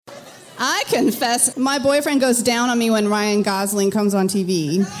I confess, my boyfriend goes down on me when Ryan Gosling comes on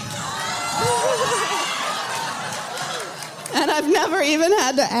TV. And I've never even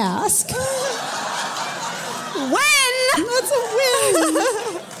had to ask. When? That's a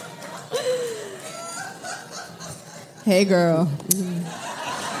win. Hey, girl.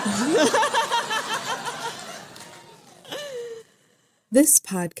 This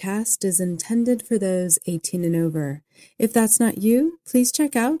podcast is intended for those 18 and over. If that's not you, please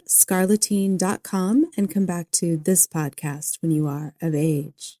check out scarletine.com and come back to this podcast when you are of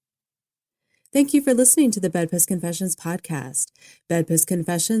age. Thank you for listening to the BedPost Confessions podcast. BedPost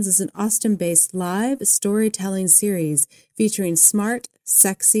Confessions is an Austin-based live storytelling series featuring smart,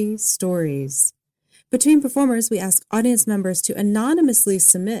 sexy stories. Between performers, we ask audience members to anonymously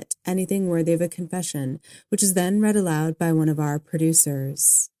submit anything worthy of a confession, which is then read aloud by one of our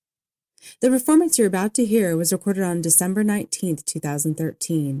producers. The performance you're about to hear was recorded on December 19th,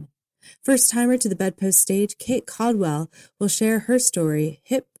 2013. First-timer to the BedPost stage, Kate Caldwell, will share her story,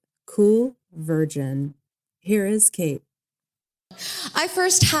 Hip, Cool, Virgin. Here is Kate. I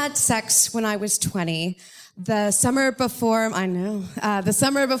first had sex when I was 20. The summer before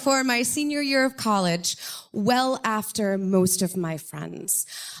my senior year of college, well after most of my friends.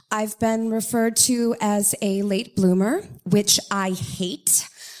 I've been referred to as a late bloomer, which I hate.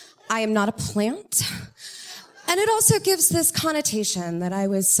 I am not a plant. And it also gives this connotation that I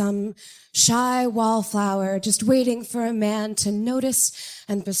was some shy wallflower just waiting for a man to notice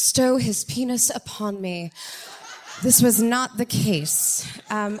and bestow his penis upon me. This was not the case.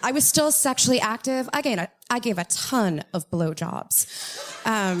 I was still sexually active. I gave a ton of blowjobs.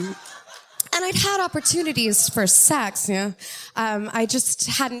 And I'd had opportunities for sex, I just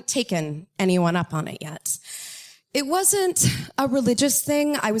hadn't taken anyone up on it yet. It wasn't a religious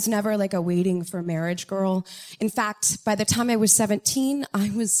thing. I was never like a waiting for marriage girl. In fact, by the time I was 17,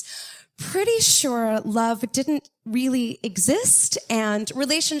 I was pretty sure love didn't really exist and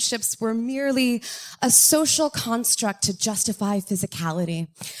relationships were merely a social construct to justify physicality.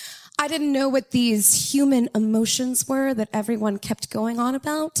 I didn't know what these human emotions were that everyone kept going on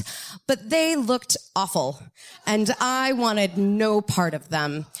about, but they looked awful, and I wanted no part of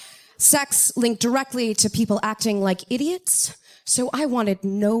them. Sex linked directly to people acting like idiots, so I wanted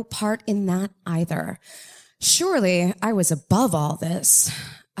no part in that either. Surely I was above all this.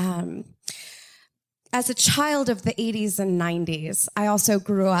 As a child of the 80s and 90s, I also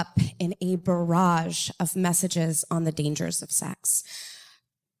grew up in a barrage of messages on the dangers of sex.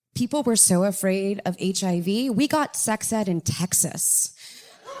 People were so afraid of HIV, we got sex ed in Texas.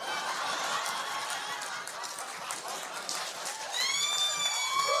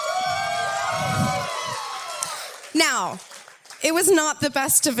 Now, it was not the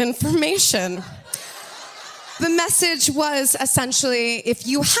best of information. The message was essentially, if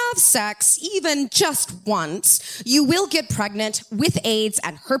you have sex, even just once, you will get pregnant with AIDS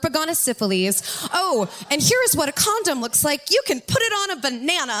and herpetogonosyphilis. Oh, and here's what a condom looks like. You can put it on a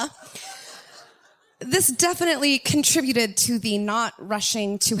banana. This definitely contributed to the not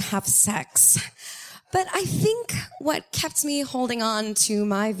rushing to have sex. But I think what kept me holding on to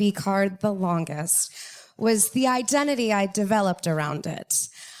my V card the longest was the identity I developed around it.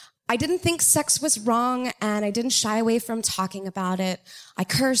 I didn't think sex was wrong, and I didn't shy away from talking about it. I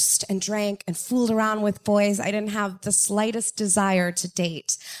cursed and drank and fooled around with boys I didn't have the slightest desire to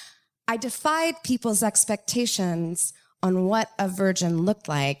date. I defied people's expectations on what a virgin looked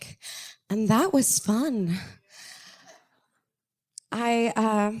like, and that was fun.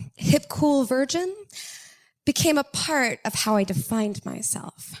 Hip, cool virgin became a part of how I defined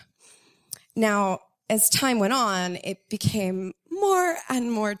myself. Now, as time went on, it became more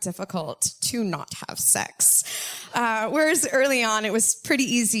and more difficult to not have sex. Whereas early on, it was pretty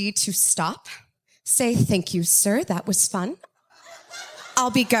easy to stop, say, "Thank you, sir, that was fun. I'll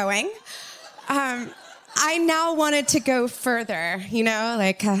be going." I now wanted to go further,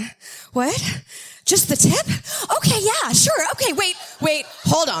 what? Just the tip? Okay, yeah, sure. Okay, wait,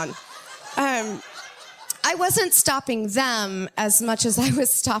 hold on. I wasn't stopping them as much as I was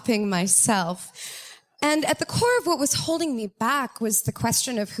stopping myself. And at the core of what was holding me back was the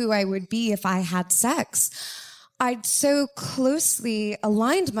question of who I would be if I had sex. I'd so closely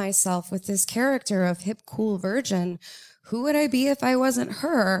aligned myself with this character of hip, cool virgin. Who would I be if I wasn't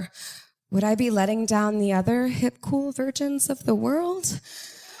her? Would I be letting down the other hip, cool virgins of the world?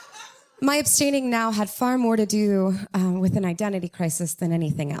 My abstaining now had far more to do with an identity crisis than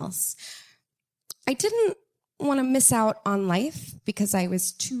anything else. I didn't want to miss out on life because I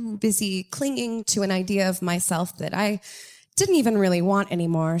was too busy clinging to an idea of myself that I didn't even really want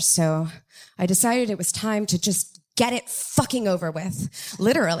anymore. So I decided it was time to just get it fucking over with.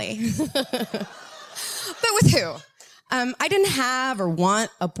 Literally. But with who? I didn't have or want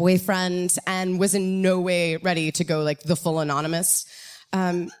a boyfriend and was in no way ready to go like the full anonymous.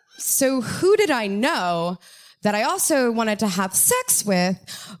 So who did I know that I also wanted to have sex with,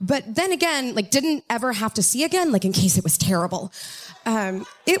 but then again, like didn't ever have to see again, like in case it was terrible.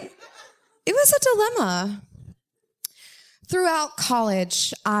 It was a dilemma. Throughout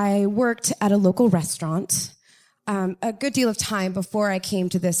college, I worked at a local restaurant a good deal of time before I came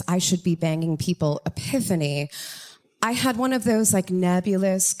to this I should be banging people epiphany. I had one of those like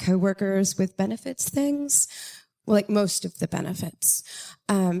nebulous coworkers with benefits things. Well, like most of the benefits.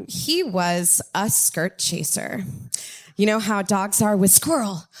 He was a skirt chaser. You know how dogs are with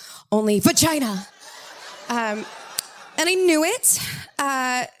squirrel, only vagina. And I knew it.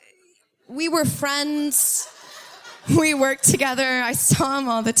 We were friends. We worked together. I saw him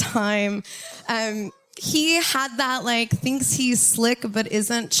all the time. He had that like thinks he's slick but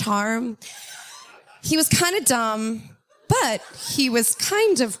isn't charm. He was kind of dumb, but he was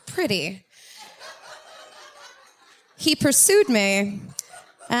kind of pretty. He pursued me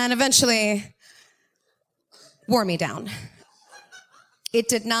and eventually wore me down. It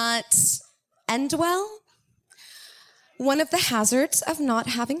did not end well. One of the hazards of not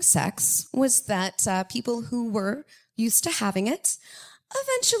having sex was that people who were used to having it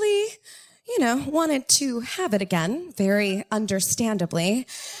eventually, wanted to have it again, very understandably.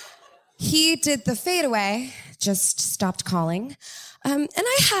 He did the fadeaway, just stopped calling. And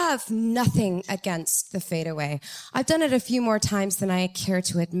I have nothing against the fadeaway. I've done it a few more times than I care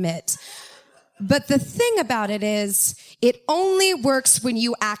to admit. But the thing about it is, it only works when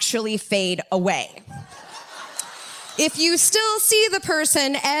you actually fade away. If you still see the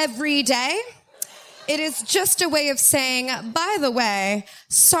person every day, it is just a way of saying, by the way,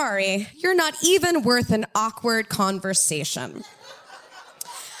 sorry, you're not even worth an awkward conversation.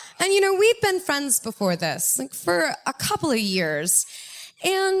 And, we'd been friends before this, like for a couple of years.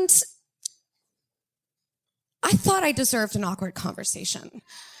 And I thought I deserved an awkward conversation.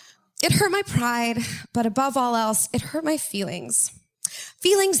 It hurt my pride, but above all else, it hurt my feelings.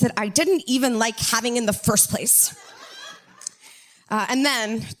 Feelings that I didn't even like having in the first place. And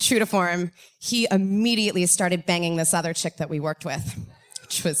then, true to form, he immediately started banging this other chick that we worked with,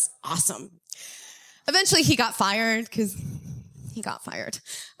 which was awesome. Eventually, he got fired because he got fired.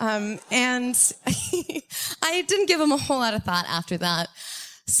 And I didn't give him a whole lot of thought after that.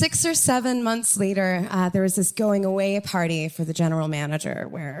 6 or 7 months later, there was this going away party for the general manager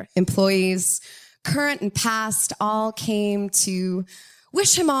where employees, current and past, all came to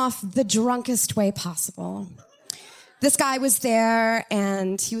wish him off the drunkest way possible. This guy was there,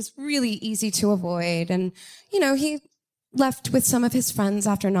 and he was really easy to avoid. And, he left with some of his friends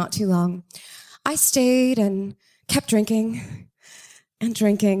after not too long. I stayed and kept drinking and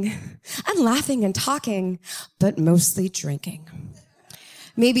drinking and laughing and talking, but mostly drinking.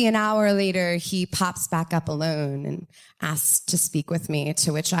 Maybe an hour later, he pops back up alone and asks to speak with me,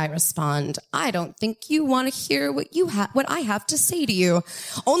 to which I respond, I don't think you want to hear what I have to say to you.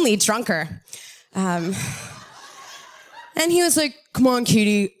 Only drunker. And he was like, come on,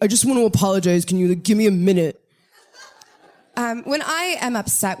 Katie, I just want to apologize. Can you give me a minute? When I am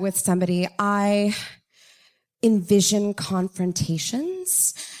upset with somebody, I envision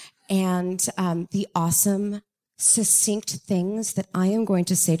confrontations and the awesome, succinct things that I am going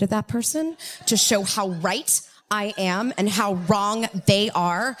to say to that person to show how right I am and how wrong they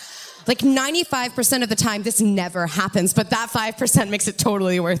are. Like 95% of the time, this never happens, but that 5% makes it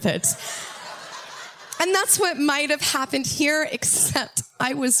totally worth it. And that's what might have happened here, except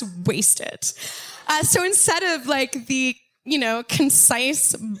I was wasted. So instead of like the,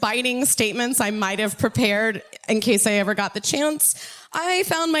 concise, biting statements I might have prepared in case I ever got the chance, I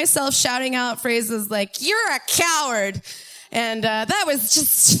found myself shouting out phrases like, you're a coward. And that was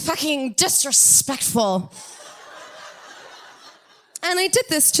just fucking disrespectful. And I did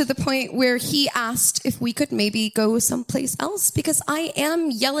this to the point where he asked if we could maybe go someplace else because I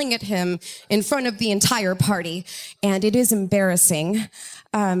am yelling at him in front of the entire party, and it is embarrassing.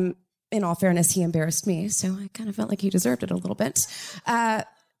 In all fairness, he embarrassed me, so I kind of felt like he deserved it a little bit.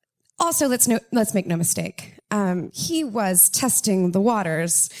 Also, let's make no mistake. He was testing the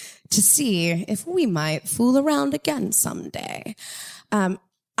waters to see if we might fool around again someday.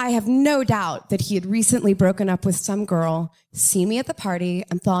 I have no doubt that he had recently broken up with some girl, seen me at the party,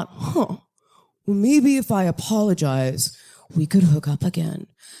 and thought, well, maybe if I apologize, we could hook up again.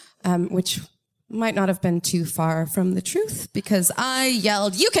 Which might not have been too far from the truth, because I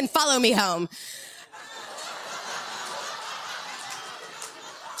yelled, you can follow me home.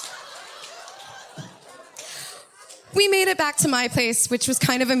 we made it back to my place, which was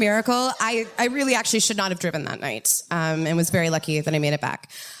kind of a miracle. I really actually should not have driven that night, and was very lucky that I made it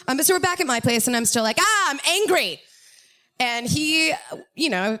back. But so we're back at my place, and I'm still like, I'm angry. And he,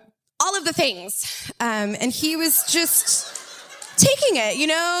 all of the things. And he was just taking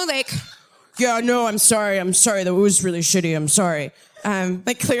it, like, yeah, no, I'm sorry, that was really shitty, I'm sorry.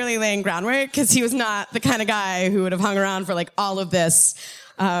 Like clearly laying groundwork, because he was not the kind of guy who would have hung around for like all of this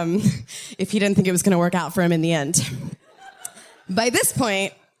if he didn't think it was going to work out for him in the end. By this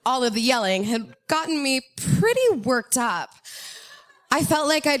point, all of the yelling had gotten me pretty worked up. I felt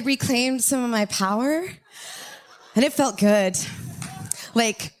like I'd reclaimed some of my power, and it felt good.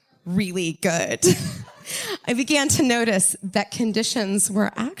 Like, really good. I began to notice that conditions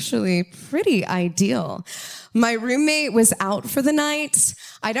were actually pretty ideal. My roommate was out for the night.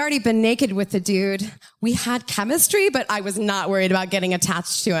 I'd already been naked with the dude. We had chemistry, but I was not worried about getting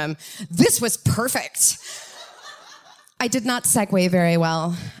attached to him. This was perfect. I did not segue very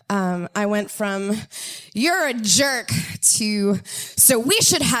well. I went from, you're a jerk, to, so we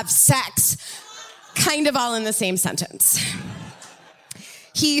should have sex, kind of all in the same sentence.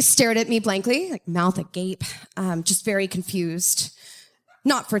 He stared at me blankly, like mouth agape, just very confused.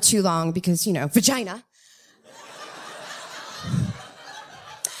 Not for too long because, vagina.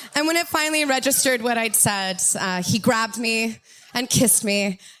 And when it finally registered what I'd said, he grabbed me and kissed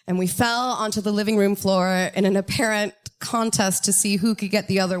me, and we fell onto the living room floor in an apparent contest to see who could get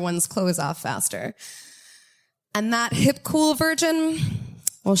the other one's clothes off faster. And that hip cool virgin,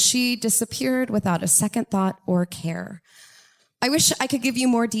 well, she disappeared without a second thought or care. I wish I could give you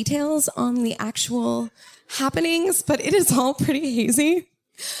more details on the actual happenings, but it is all pretty hazy.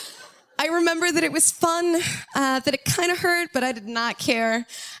 I remember that it was fun, that it kind of hurt, but I did not care,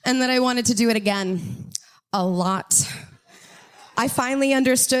 and that I wanted to do it again. A lot. I finally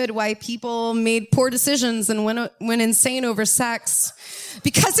understood why people made poor decisions and went insane over sex.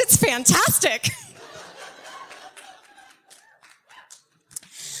 Because it's fantastic.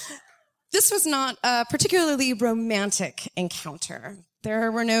 This was not a particularly romantic encounter.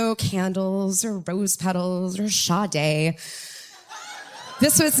 There were no candles or rose petals or Sade.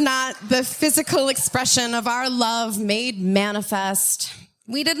 This was not the physical expression of our love made manifest.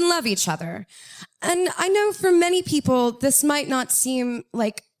 We didn't love each other. And I know for many people, this might not seem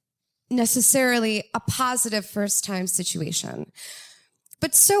like necessarily a positive first-time situation.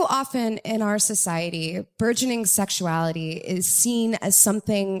 But so often in our society, burgeoning sexuality is seen as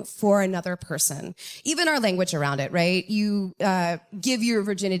something for another person. Even our language around it, right? You give your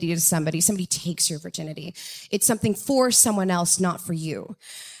virginity to somebody takes your virginity. It's something for someone else, not for you.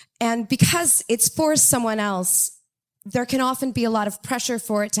 And because it's for someone else, there can often be a lot of pressure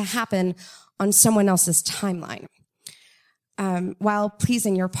for it to happen on someone else's timeline. While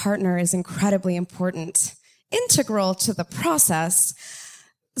pleasing your partner is incredibly important, integral to the process,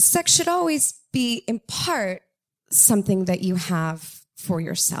 sex should always be, in part, something that you have for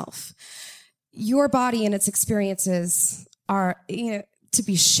yourself. Your body and its experiences are to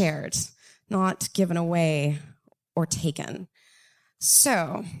be shared, not given away or taken.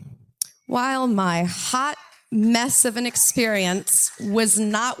 So, while my hot mess of an experience was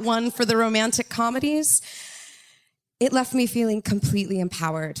not one for the romantic comedies, it left me feeling completely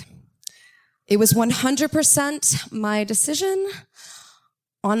empowered. It was 100% my decision,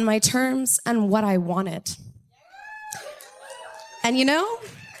 on my terms, and what I wanted. And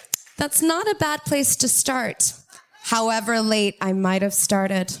that's not a bad place to start, however late I might have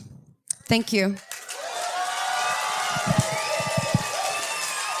started. Thank you.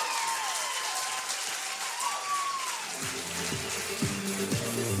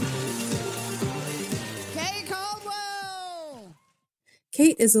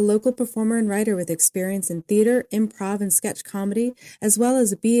 Kate is a local performer and writer with experience in theater, improv, and sketch comedy, as well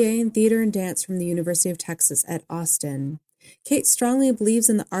as a BA in theater and dance from the University of Texas at Austin. Kate strongly believes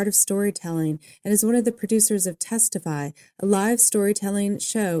in the art of storytelling and is one of the producers of Testify, a live storytelling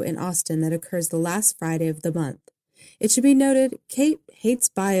show in Austin that occurs the last Friday of the month. It should be noted, Kate hates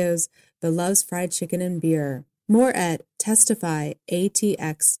bios, but loves fried chicken and beer. More at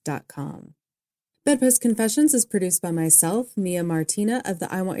testifyatx.com. BedPost Confessions is produced by myself, Mia Martina of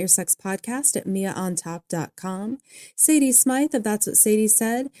the I Want Your Sex podcast at miaontop.com, Sadie Smythe of That's What Sadie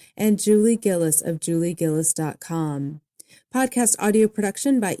Said, and Julie Gillis of juliegillis.com. Podcast audio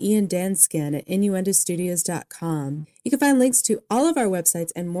production by Ian Danskin at innuendostudios.com. You can find links to all of our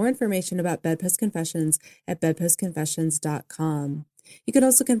websites and more information about BedPost Confessions at bedpostconfessions.com. You can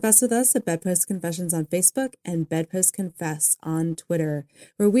also confess with us at BedPost Confessions on Facebook and BedPost Confess on Twitter,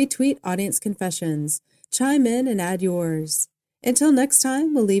 where we tweet audience confessions. Chime in and add yours. Until next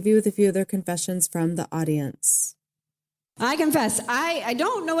time, we'll leave you with a few other confessions from the audience. I confess, I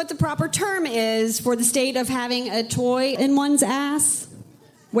don't know what the proper term is for the state of having a toy in one's ass,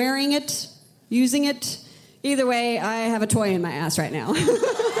 wearing it, using it. Either way, I have a toy in my ass right now.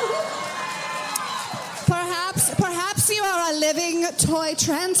 Perhaps you are a living toy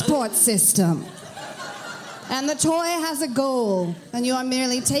transport system. And the toy has a goal, and you are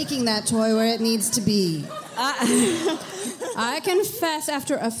merely taking that toy where it needs to be. I confess,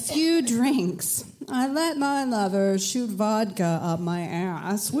 after a few drinks, I let my lover shoot vodka up my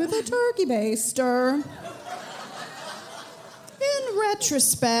ass with a turkey baster. In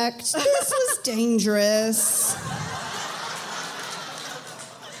retrospect, this was dangerous.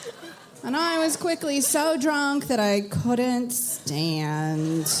 And I was quickly so drunk that I couldn't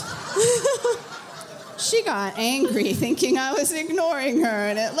stand. She got angry, thinking I was ignoring her,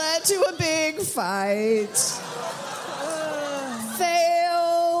 and it led to a big fight.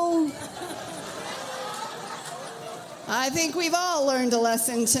 Fail. I think we've all learned a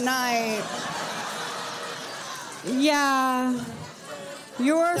lesson tonight. Yeah.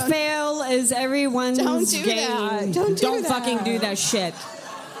 Your fail is everyone's gain. Don't do that. Don't fucking do that shit.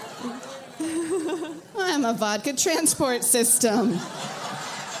 I'm a vodka transport system.